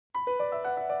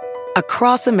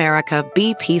Across America,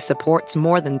 BP supports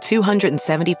more than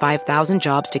 275,000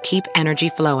 jobs to keep energy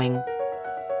flowing.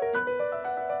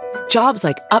 Jobs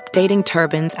like updating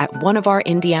turbines at one of our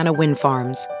Indiana wind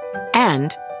farms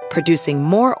and producing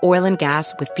more oil and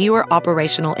gas with fewer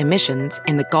operational emissions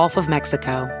in the Gulf of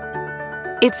Mexico.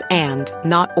 It's and,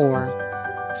 not or.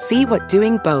 See what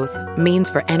doing both means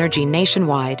for energy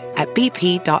nationwide at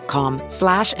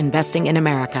bp.com/investing in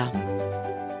America.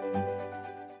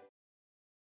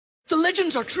 The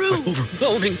legends are true. But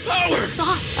overwhelming power! The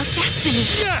sauce of destiny.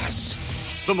 Yes!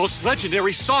 The most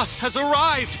legendary sauce has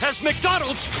arrived as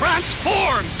McDonald's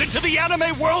transforms into the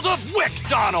anime world of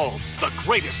WickDonald's. The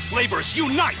greatest flavors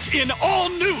unite in all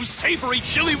new savory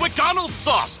chili McDonald's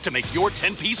sauce to make your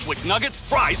 10-piece Wick Nuggets,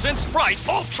 fries, and Sprite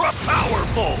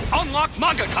ultra-powerful. Unlock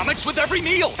manga comics with every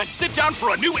meal and sit down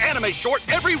for a new anime short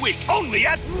every week only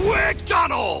at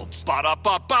WickDonald's.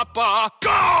 Ba-da-ba-ba-ba,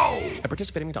 go! At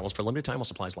participating McDonald's for a limited time while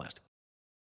supplies last.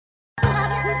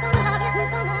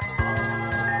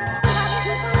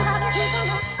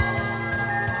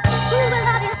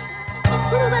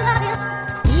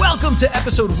 Welcome to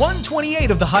episode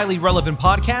 128 of the Highly Relevant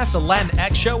Podcast, a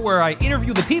Latinx show where I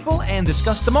interview the people and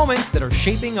discuss the moments that are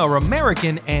shaping our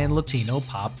American and Latino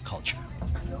pop culture.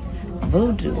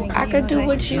 Voodoo, I could do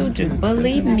what you do,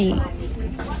 believe me.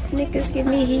 Niggas give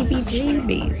me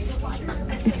heebie-jeebies.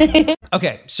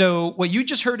 Okay, so what you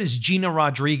just heard is Gina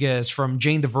Rodriguez from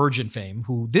Jane the Virgin fame,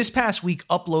 who this past week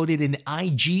uploaded an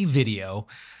IG video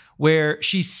where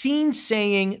she's seen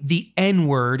saying the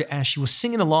N-word as she was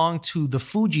singing along to the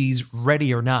Fugees'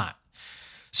 Ready or Not.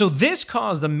 So this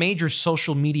caused a major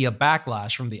social media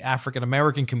backlash from the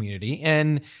African-American community,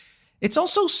 and it's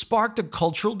also sparked a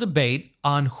cultural debate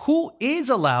on who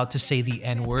is allowed to say the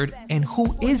N-word and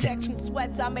who isn't.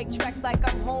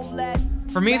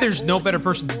 For me, there's no better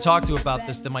person to talk to about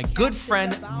this than my good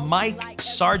friend Mike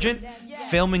Sargent,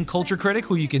 film and culture critic,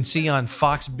 who you can see on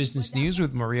Fox Business News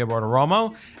with Maria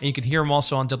Bartiromo, and you can hear him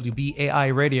also on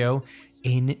WBAI Radio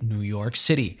in New York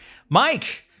City.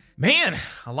 Mike, man,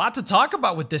 a lot to talk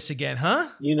about with this again, huh?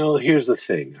 You know, here's the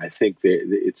thing. I think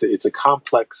that it's a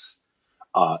complex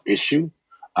issue.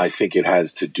 I think it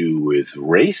has to do with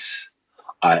race.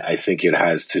 I think it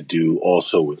has to do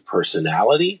also with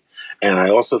personality. And I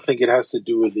also think it has to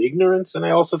do with ignorance. And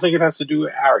I also think it has to do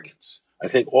with arrogance. I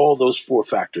think all those four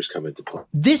factors come into play.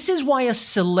 This is why a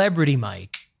celebrity,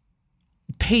 Mike,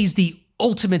 pays the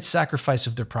ultimate sacrifice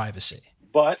of their privacy.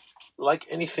 But like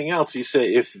anything else, you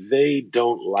say if they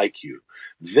don't like you,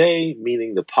 they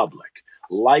meaning the public,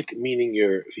 like meaning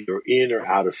you're in or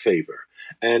out of favor.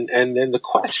 And then the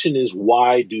question is,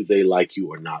 why do they like you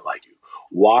or not like you?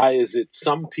 Why is it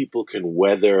some people can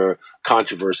weather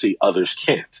controversy, others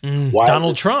can't? Why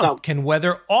Donald Trump can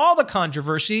weather all the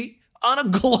controversy on a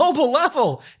global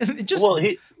level. And it just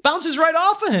bounces right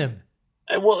off of him.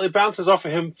 Well, it bounces off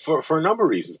of him for a number of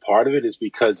reasons. Part of it is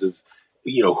because of,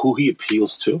 who he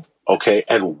appeals to. Okay,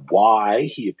 and why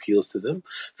he appeals to them.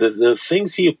 The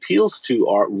things he appeals to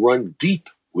run deep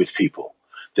with people.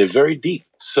 They're very deep.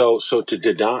 So to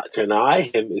deny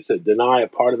him is to deny a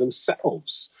part of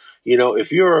themselves.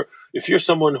 If you're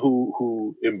someone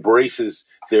who embraces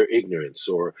their ignorance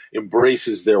or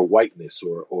embraces their whiteness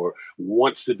or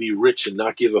wants to be rich and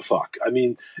not give a fuck. I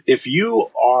mean, if you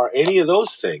are any of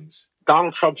those things,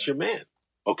 Donald Trump's your man.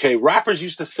 Okay, rappers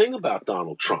used to sing about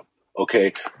Donald Trump.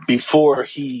 Okay, before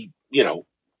he,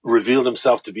 revealed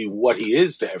himself to be what he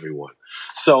is to everyone.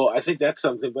 So I think that's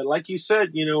something. But like you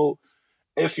said,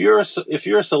 if you're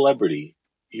a celebrity,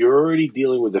 you're already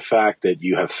dealing with the fact that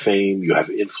you have fame, you have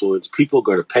influence. People are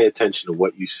going to pay attention to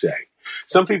what you say.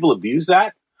 Some people abuse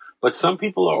that, but some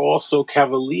people are also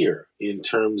cavalier in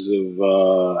terms of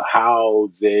how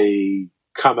they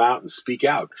come out and speak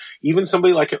out. Even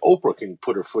somebody like an Oprah can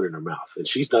put her foot in her mouth, and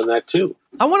she's done that too.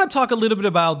 I want to talk a little bit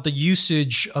about the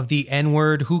usage of the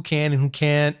N-word, who can and who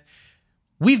can't.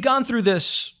 We've gone through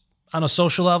this on a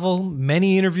social level,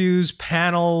 many interviews,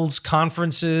 panels,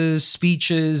 conferences,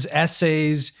 speeches,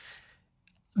 essays.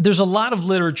 There's a lot of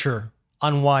literature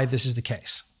on why this is the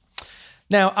case.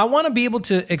 Now, I want to be able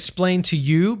to explain to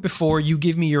you before you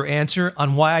give me your answer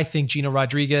on why I think Gina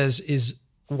Rodriguez is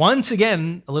once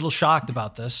again a little shocked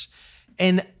about this.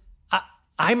 And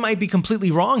I might be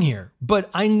completely wrong here, but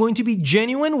I'm going to be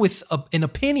genuine with an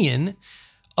opinion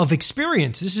of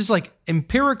experience. This is like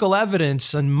empirical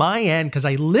evidence on my end because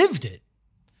I lived it.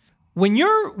 When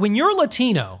you're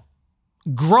Latino,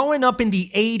 growing up in the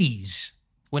 80s,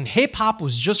 when hip hop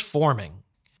was just forming,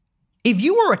 if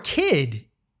you were a kid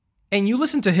and you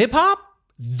listened to hip hop,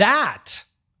 that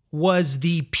was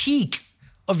the peak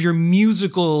of your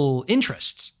musical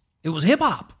interests. It was hip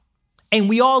hop. And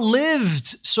we all lived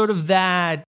sort of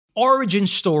that origin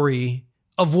story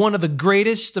of one of the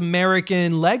greatest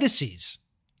American legacies.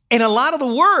 And a lot of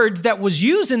the words that was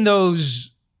used in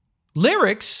those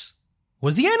lyrics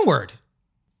was the N-word.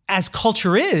 As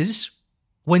culture is,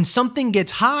 when something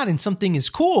gets hot and something is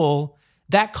cool,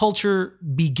 that culture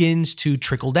begins to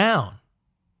trickle down.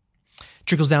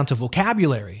 Trickles down to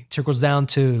vocabulary, trickles down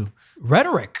to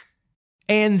rhetoric.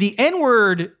 And the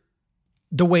N-word,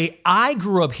 the way I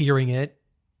grew up hearing it,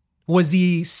 was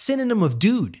the synonym of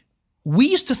dude. We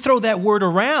used to throw that word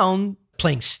around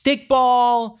playing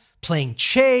stickball, playing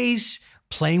chase,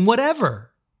 playing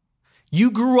whatever. You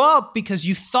grew up because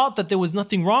you thought that there was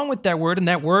nothing wrong with that word, and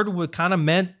that word would kind of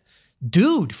meant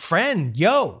dude, friend,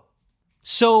 yo.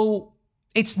 So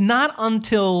it's not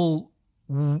until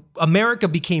America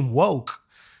became woke,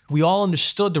 we all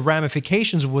understood the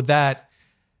ramifications of what that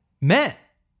meant.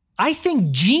 I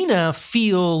think Gina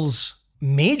feels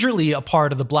majorly a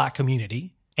part of the Black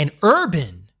community and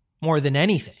urban more than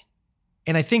anything.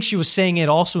 And I think she was saying it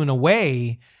also in a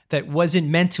way that wasn't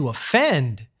meant to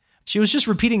offend. She was just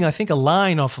repeating, I think, a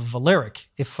line off of a lyric,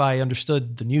 if I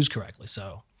understood the news correctly.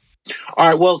 So, all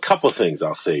right. Well, a couple of things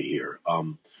I'll say here.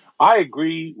 I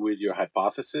agree with your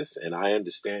hypothesis, and I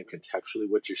understand contextually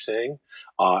what you're saying.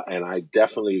 And I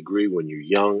definitely agree when you're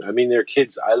young. I mean, there are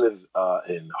kids. I live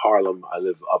in Harlem. I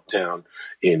live uptown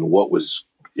in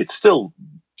it's still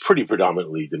pretty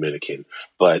predominantly Dominican.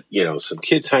 But, some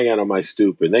kids hang out on my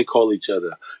stoop, and they call each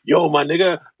other, yo, my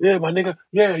nigga. Yeah, my nigga.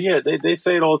 Yeah. They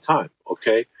say it all the time,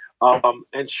 okay?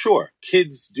 And sure,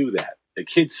 kids do that. The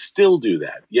kids still do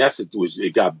that. Yes,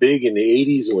 it got big in the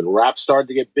 80s when rap started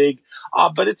to get big,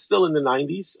 but it's still in the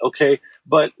 90s, okay?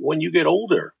 But when you get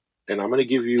older, and I'm going to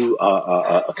give you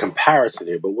a comparison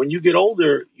here, but when you get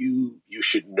older, you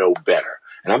should know better.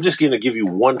 And I'm just going to give you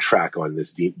one track on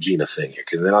this Gina thing here,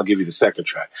 because then I'll give you the second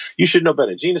track. You should know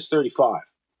better. Gina's 35,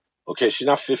 okay? She's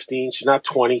not 15, she's not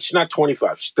 20, she's not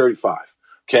 25, she's 35,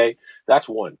 okay? That's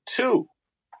one. Two,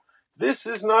 this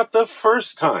is not the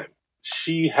first time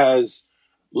she has,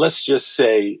 let's just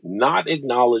say, not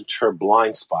acknowledged her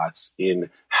blind spots in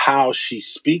how she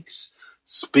speaks.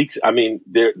 I mean,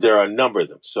 there are a number of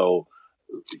them. So,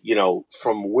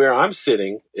 from where I'm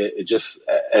sitting, it just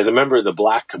as a member of the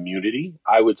Black community,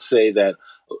 I would say that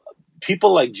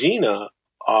people like Gina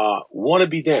want to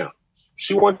be down.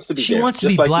 She wants to be down. She wants to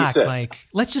be Black, Mike.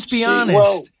 Let's just be honest.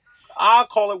 Well, I'll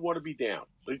call it want to be down.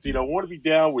 Want to be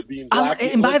down with being Black.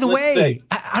 And by the way,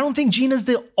 I don't think Gina's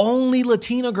the only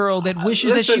Latina girl that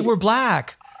wishes that she were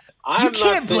Black. You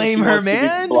can't blame her,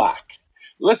 man. Black.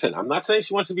 Listen, I'm not saying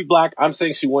she wants to be Black. I'm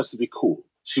saying she wants to be cool.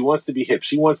 She wants to be hip.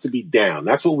 She wants to be down.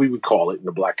 That's what we would call it in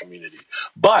the Black community.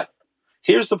 But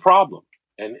here's the problem.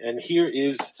 And here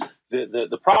is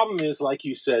the problem is, like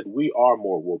you said, we are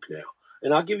more woke now.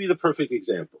 And I'll give you the perfect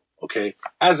example, okay?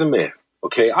 As a man,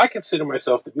 okay, I consider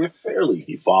myself to be a fairly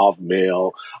evolved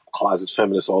male, closet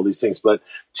feminist, all these things. But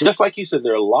just like you said,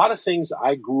 there are a lot of things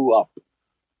I grew up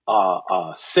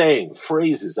saying,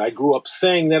 phrases I grew up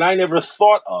saying that I never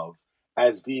thought of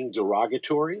as being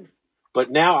derogatory. But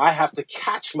now I have to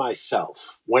catch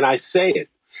myself when I say it.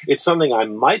 It's something I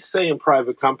might say in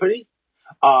private company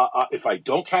if I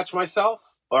don't catch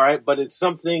myself, all right? But it's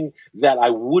something that I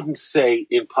wouldn't say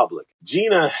in public.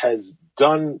 Gina has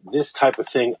done this type of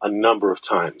thing a number of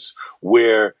times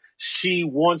where she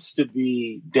wants to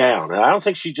be down. And I don't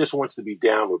think she just wants to be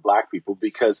down with Black people,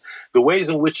 because the ways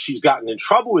in which she's gotten in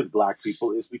trouble with Black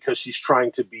people is because she's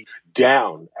trying to be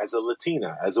down as a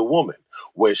Latina, as a woman,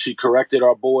 where she corrected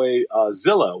our boy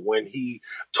Zilla when he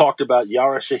talked about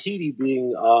Yara Shahidi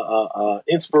being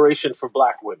inspiration for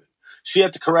Black women. She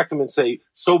had to correct him and say,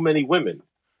 so many women.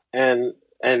 And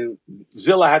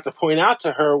Zilla had to point out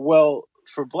to her, well,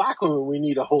 for Black women, we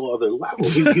need a whole other level.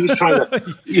 He was trying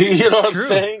to, you know what I'm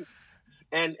saying?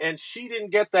 And she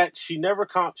didn't get that. She never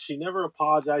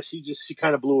apologized. She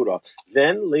kind of blew it off.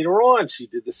 Then later on, she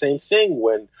did the same thing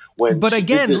when. But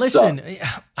again, listen,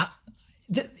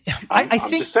 I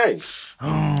think. I'm just saying.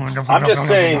 I'm just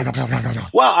saying.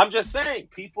 Well, I'm just saying.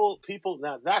 People.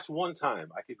 Now that's one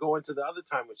time. I could go into the other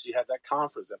time when she had that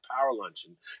conference at Power Lunch,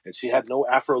 and she had no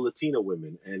Afro-Latina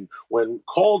women, and when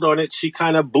called on it, she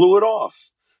kind of blew it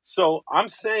off. So I'm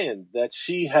saying that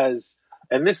she has,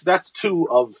 and that's 2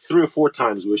 of 3 or 4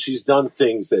 times where she's done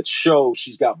things that show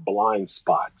she's got blind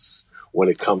spots when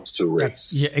it comes to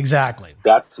race. Yeah, exactly.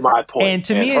 That's my point. And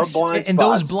to me,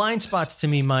 those blind spots to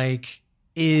me, Mike,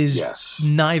 is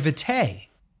naivete.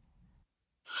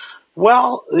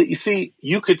 Well, you see,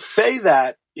 you could say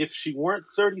that if she weren't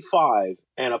 35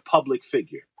 and a public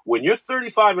figure. When you're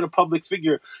 35 and a public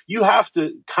figure, you have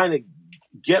to kind of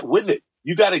get with it.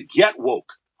 You got to get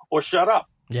woke, or shut up.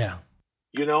 Yeah.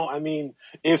 You know, I mean,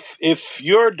 if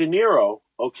you're De Niro,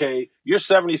 okay, you're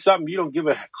 70 something, you don't give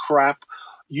a crap.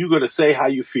 You're going to say how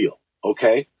you feel.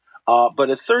 Okay. But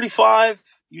at 35,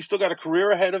 you still got a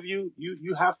career ahead of you.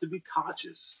 You have to be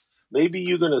conscious. Maybe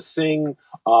you're going to sing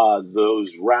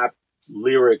those rap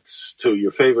lyrics to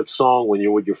your favorite song when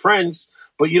you're with your friends,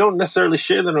 but you don't necessarily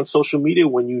share that on social media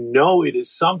when you know it is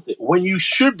something, when you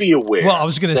should be aware. Well, I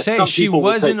was going to say, she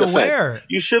wasn't aware.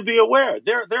 You should be aware.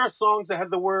 There are songs that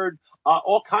have the word,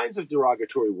 all kinds of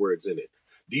derogatory words in it.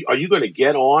 Are you going to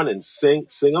get on and sing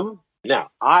them?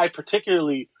 Now,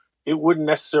 it wouldn't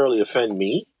necessarily offend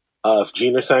me if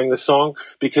Gina sang this song,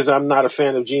 because I'm not a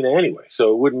fan of Gina anyway.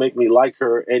 So it wouldn't make me like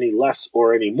her any less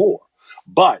or any more.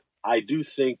 But I do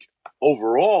think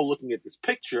overall, looking at this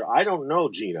picture, I don't know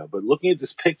Gina, but looking at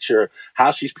this picture,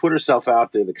 how she's put herself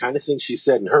out there, the kind of things she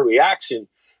said, and her reaction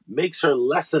makes her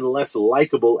less and less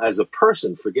likable as a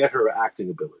person. Forget her acting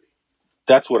ability.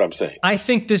 That's what I'm saying. I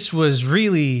think this was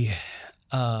really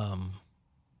a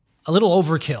little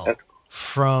overkill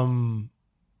from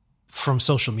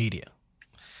social media.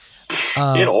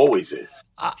 It always is.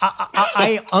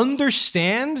 I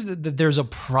understand that there's a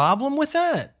problem with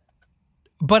that,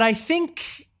 but I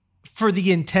think for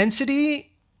the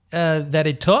intensity that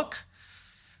it took,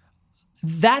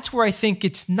 that's where I think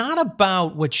it's not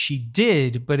about what she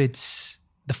did, but it's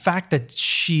the fact that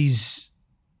she's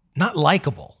not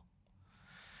likable.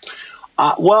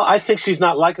 Well, I think she's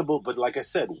not likable, but like I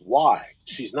said, why?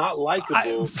 She's not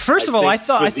likable. First of all, I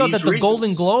thought that the reasons.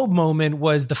 Golden Globe moment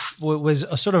was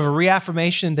a sort of a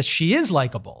reaffirmation that she is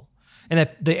likable and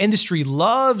that the industry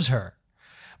loves her.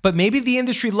 But maybe the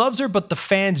industry loves her, but the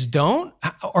fans don't,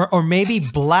 or maybe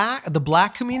the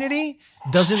black community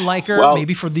doesn't like her.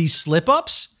 Maybe for these slip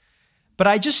ups. But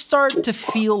I just start to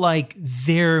feel like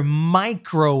they're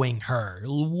microing her,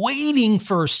 waiting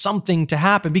for something to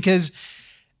happen, because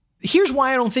here's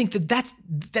why I don't think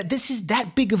that this is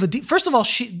that big of a deal. First of all,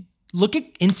 look at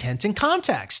intent and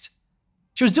context.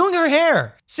 She was doing her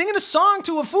hair, singing a song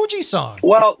to a Fuji song.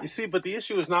 Well, you see, but the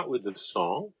issue is not with the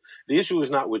song. The issue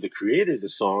is not with the creator of the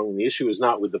song. And the issue is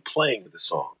not with the playing of the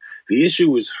song. The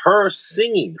issue is her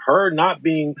singing, her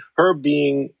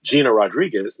being Gina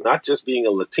Rodriguez, not just being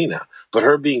a Latina, but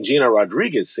her being Gina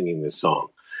Rodriguez singing this song.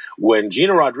 When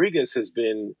Gina Rodriguez has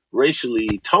been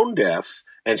racially tone deaf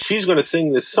and she's going to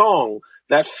sing this song,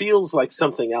 that feels like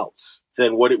something else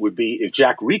than what it would be if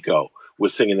Jack Rico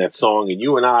was singing that song and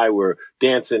you and I were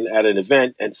dancing at an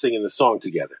event and singing the song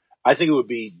together. I think it would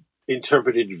be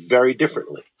interpreted very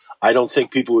differently. I don't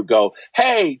think people would go,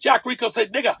 hey, Jack Rico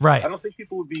said nigga. Right. I don't think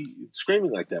people would be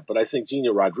screaming like that. But I think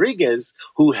Gina Rodriguez,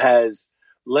 who has,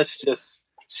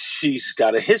 she's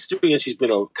got a history and she's been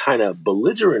kind of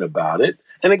belligerent about it.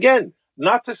 And again,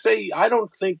 not to say, I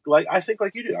think like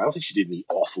you do. I don't think she did any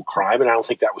awful crime and I don't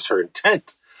think that was her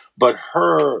intent. But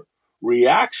her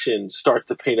reaction starts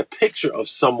to paint a picture of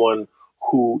someone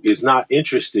who is not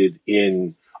interested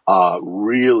in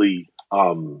really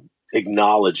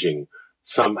acknowledging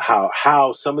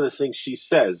how some of the things she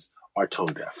says are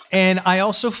tone deaf. And I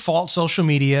also fault social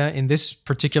media in this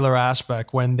particular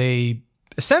aspect when they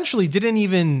essentially didn't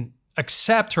even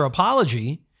accept her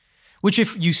apology, which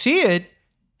if you see it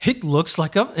looks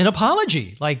like an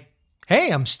apology. Like, hey,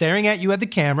 I'm staring at you at the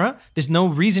camera. There's no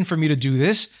reason for me to do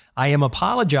this. I am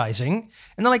apologizing.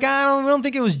 And they're like, I don't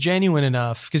think it was genuine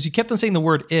enough because you kept on saying the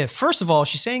word if. First of all,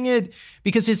 she's saying it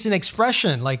because it's an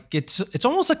expression. Like it's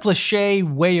almost a cliche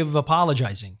way of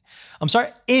apologizing. I'm sorry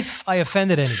if I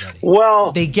offended anybody.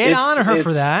 Well, they get on her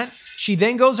for that. She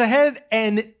then goes ahead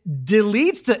and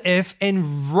deletes the if and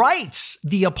writes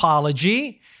the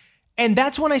apology. And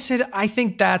that's when I said, I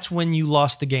think that's when you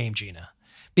lost the game, Gina,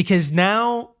 because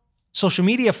now social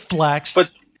media flexed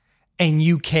and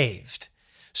you caved.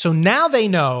 So now they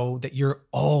know that you're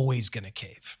always going to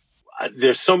cave.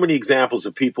 There's so many examples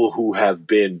of people who have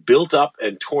been built up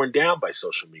and torn down by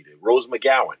social media. Rose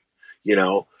McGowan,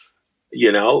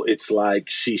 it's like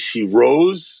she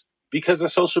rose because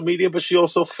of social media, but she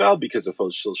also fell because of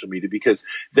social media, because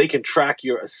they can track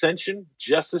your ascension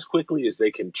just as quickly as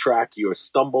they can track your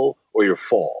stumble or your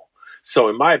fall. So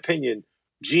in my opinion,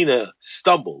 Gina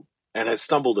stumbled and has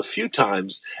stumbled a few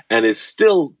times and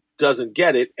still doesn't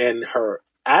get it. And her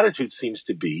attitude seems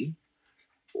to be,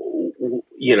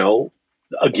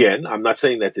 again, I'm not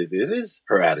saying that this is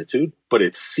her attitude, but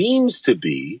it seems to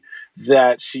be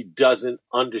that she doesn't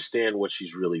understand what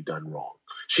she's really done wrong.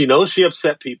 She knows she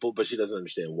upset people, but she doesn't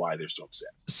understand why they're so upset.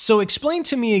 So explain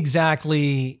to me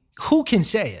exactly who can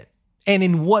say it and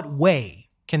in what way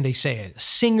can they say it?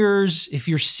 Singers, if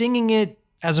you're singing it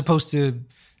as opposed to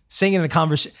singing in a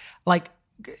conversation, like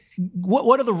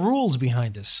What are the rules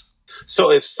behind this?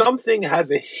 So if something has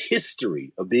a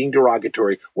history of being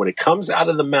derogatory, when it comes out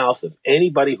of the mouth of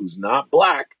anybody who's not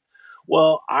black,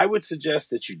 well, I would suggest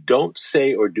that you don't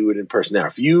say or do it in person. Now,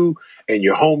 if you and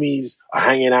your homies are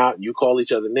hanging out and you call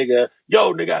each other nigga,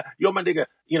 yo nigga, yo my nigga,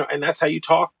 and that's how you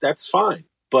talk, that's fine.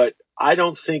 But I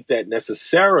don't think that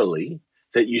necessarily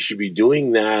that you should be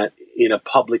doing that in a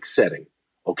public setting,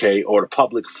 okay, or a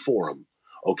public forum,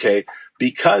 okay,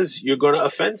 because you're going to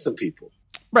offend some people.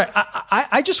 Right.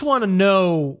 I just want to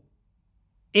know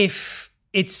if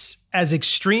it's as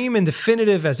extreme and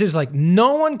definitive as is. Like,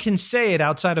 no one can say it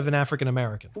outside of an African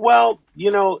American. Well,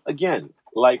 again,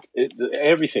 like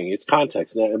everything, it's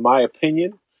context. Now, in my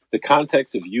opinion, the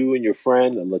context of you and your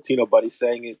friend, a Latino buddy,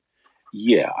 saying it,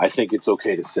 yeah, I think it's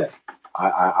okay to say.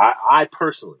 I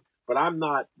personally, but I'm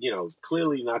not,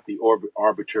 clearly not the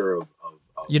arbiter of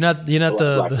you're not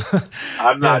the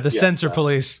I'm not the censor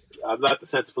police. I'm not the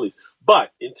censor police.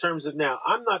 But in terms of now,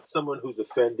 I'm not someone who's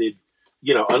offended,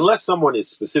 unless someone is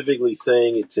specifically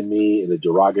saying it to me in a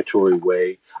derogatory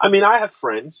way. I mean, I have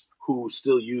friends who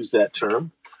still use that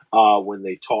term when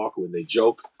they talk, when they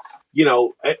joke.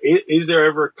 Is there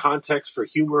ever context for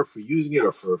humor, for using it,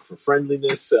 or for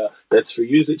friendliness that's for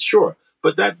using it? Sure.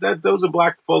 But those are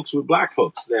black folks with black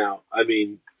folks. Now, I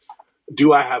mean,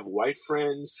 do I have white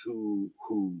friends who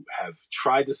have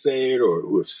tried to say it or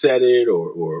who have said it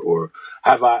or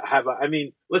have I, I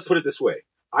mean, let's put it this way.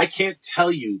 I can't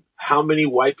tell you how many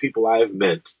white people I have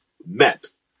met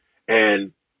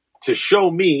and to show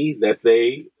me that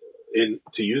they,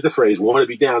 to use the phrase, want to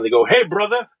be down, they go, hey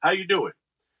brother, how you doing?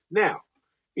 Now,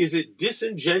 is it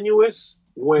disingenuous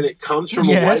when it comes from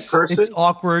a white person? It's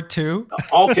awkward too.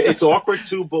 Okay, it's awkward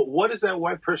too, but what is that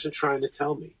white person trying to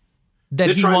tell me?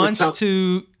 That he wants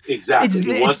to exactly.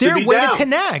 It's their way to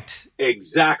connect.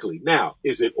 Exactly. Now,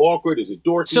 is it awkward? Is it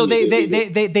dorky? So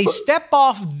they step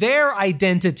off their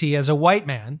identity as a white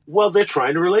man. Well, they're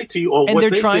trying to relate to you, and they're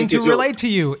trying to relate to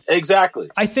you. Exactly.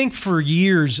 I think for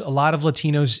years, a lot of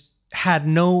Latinos had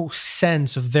no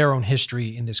sense of their own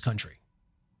history in this country.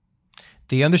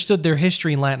 They understood their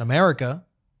history in Latin America.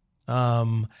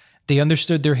 They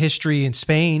understood their history in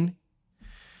Spain.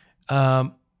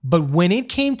 But when it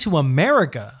came to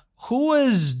America, who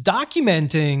was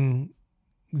documenting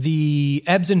the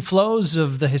ebbs and flows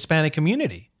of the Hispanic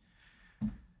community?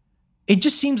 It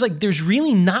just seems like there's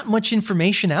really not much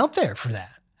information out there for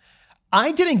that.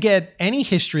 I didn't get any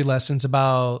history lessons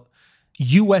about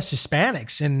U.S.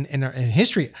 Hispanics in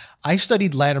history. I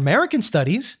studied Latin American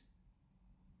studies,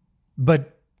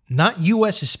 but not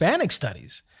U.S. Hispanic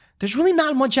studies. There's really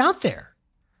not much out there.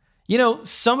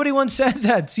 Somebody once said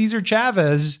that Cesar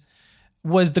Chavez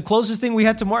was the closest thing we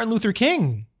had to Martin Luther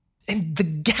King. And the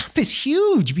gap is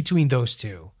huge between those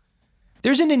two.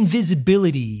 There's an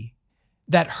invisibility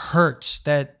that hurts,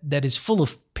 that is full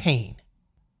of pain.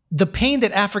 The pain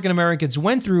that African Americans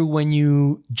went through when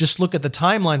you just look at the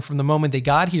timeline from the moment they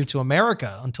got here to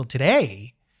America until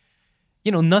today,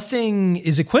 nothing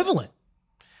is equivalent.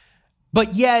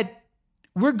 But yet,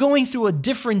 we're going through a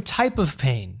different type of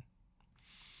pain.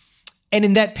 And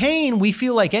in that pain, we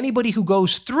feel like anybody who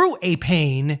goes through a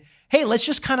pain, hey, let's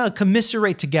just kind of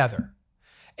commiserate together.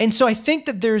 And so I think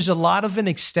that there's a lot of an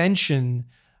extension,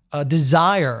 a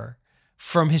desire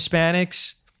from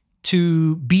Hispanics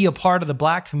to be a part of the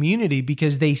Black community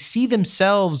because they see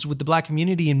themselves with the Black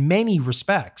community in many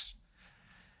respects.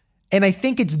 And I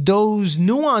think it's those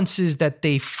nuances that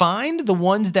they find, the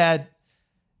ones that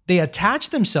they attach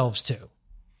themselves to.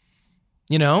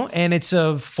 And it's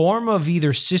a form of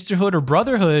either sisterhood or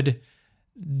brotherhood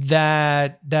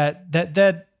that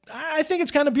I think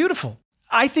it's kind of beautiful.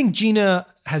 I think Gina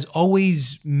has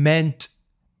always meant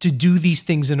to do these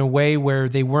things in a way where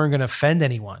they weren't going to offend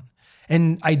anyone.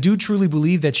 And I do truly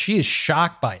believe that she is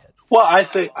shocked by it. Well, I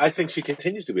think she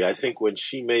continues to be. I think when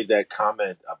she made that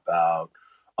comment about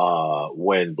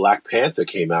when Black Panther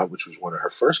came out, which was one of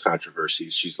her first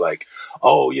controversies, she's like,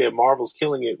 oh, yeah, Marvel's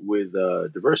killing it with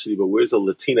diversity, but where's the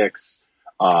Latinx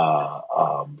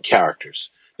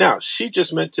characters? Now, she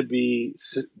just meant to be,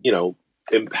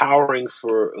 empowering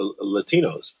for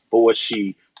Latinos. But what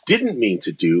she didn't mean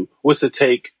to do was to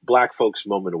take Black folks'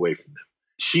 moment away from them.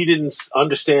 She didn't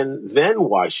understand then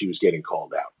why she was getting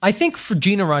called out. I think for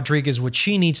Gina Rodriguez, what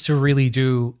she needs to really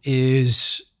do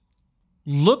is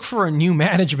look for a new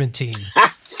management team.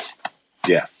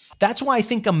 Yes. That's why I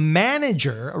think a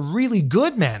manager, a really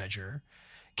good manager,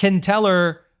 can tell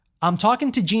her, I'm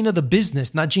talking to Gina the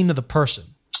business, not Gina the person.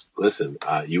 Listen,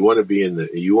 you want to be in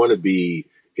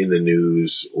the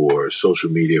news or social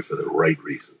media for the right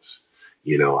reasons.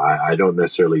 I don't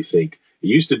necessarily think It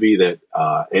used to be that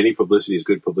any publicity is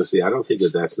good publicity. I don't think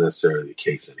that that's necessarily the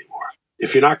case anymore.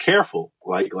 If you're not careful,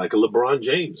 like a LeBron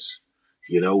James,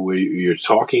 where you're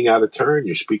talking out of turn,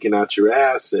 you're speaking out your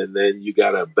ass, and then you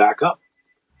got to back up.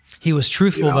 He was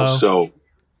truthful, though. So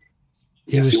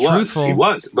he was truthful. He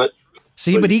was, but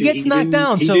he gets knocked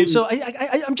down. So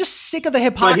I'm just sick of the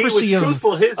hypocrisy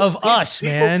of us,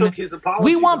 man.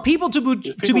 We want people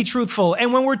to be truthful,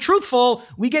 and when we're truthful,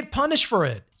 we get punished for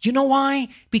it. You know why?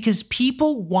 Because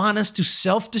people want us to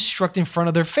self-destruct in front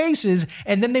of their faces,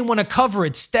 and then they want to cover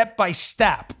it step by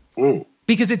step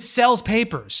because it sells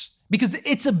papers, because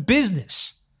it's a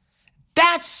business.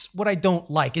 That's what I don't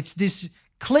like. It's this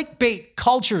clickbait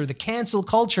culture, the cancel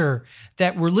culture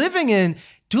that we're living in.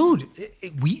 Dude,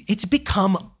 it's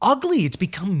become ugly. It's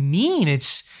become mean.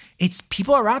 It's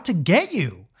people are out to get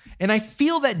you. And I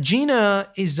feel that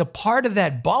Gina is a part of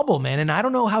that bubble, man. And I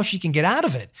don't know how she can get out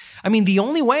of it. I mean, the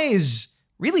only way is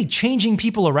really changing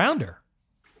people around her.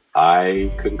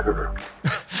 I concur.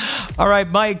 All right,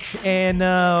 Mike. And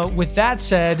with that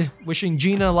said, wishing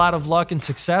Gina a lot of luck and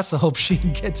success. I hope she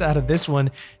gets out of this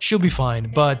one. She'll be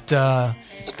fine. But I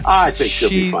think she'll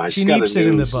be fine. She nips it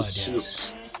in the bud.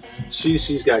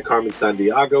 She's got Carmen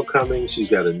Sandiego coming. She's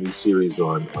got a new series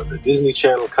on the Disney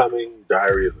Channel coming,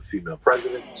 Diary of a Female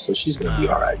President. So she's going to be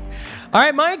all right. All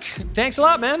right, Mike. Thanks a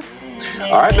lot, man.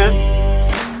 All right,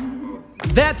 man.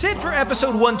 That's it for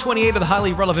episode 128 of the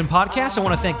Highly Relevant Podcast. I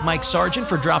want to thank Mike Sargent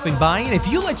for dropping by. And if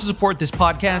you'd like to support this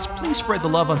podcast, please spread the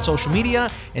love on social media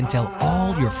and tell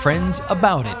all your friends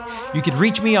about it. You can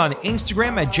reach me on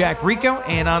Instagram at Jack Rico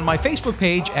and on my Facebook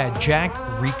page at Jack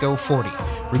Rico 40.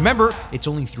 Remember, it's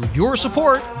only through your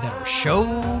support that our show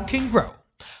can grow.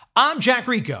 I'm Jack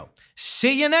Rico.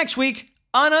 See you next week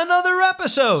on another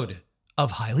episode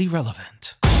of Highly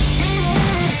Relevant.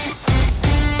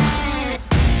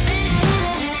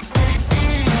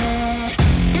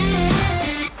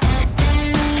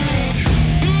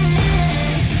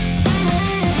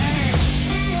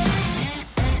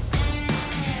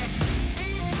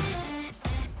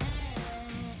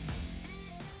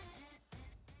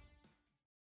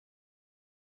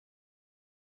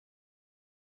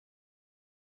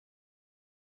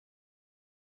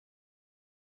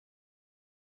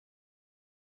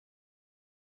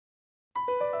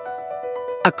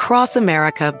 Across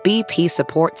America, BP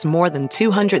supports more than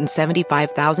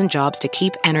 275,000 jobs to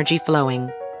keep energy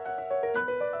flowing.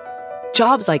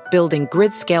 Jobs like building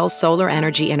grid-scale solar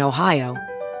energy in Ohio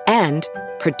and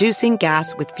producing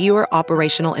gas with fewer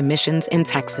operational emissions in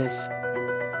Texas.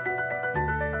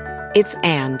 It's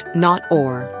and, not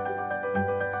or.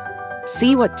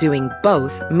 See what doing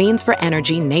both means for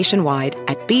energy nationwide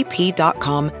at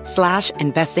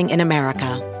bp.com/investing in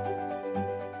America.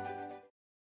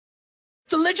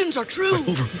 The legends are true.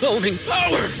 Overwhelming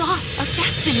power! The sauce of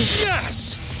destiny.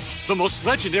 Yes! The most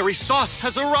legendary sauce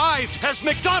has arrived as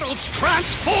McDonald's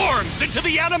transforms into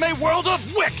the anime world of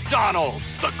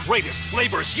WickDonald's. The greatest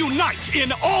flavors unite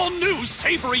in all new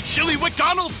savory chili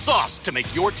McDonald's sauce to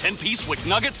make your 10-piece Wick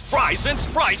Nuggets, fries, and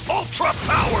Sprite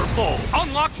ultra-powerful.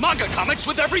 Unlock manga comics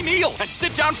with every meal and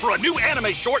sit down for a new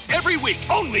anime short every week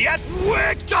only at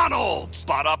WickDonald's.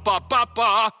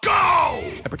 Ba-da-ba-ba-ba, go!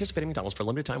 At participating McDonald's for a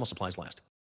limited time while supplies last.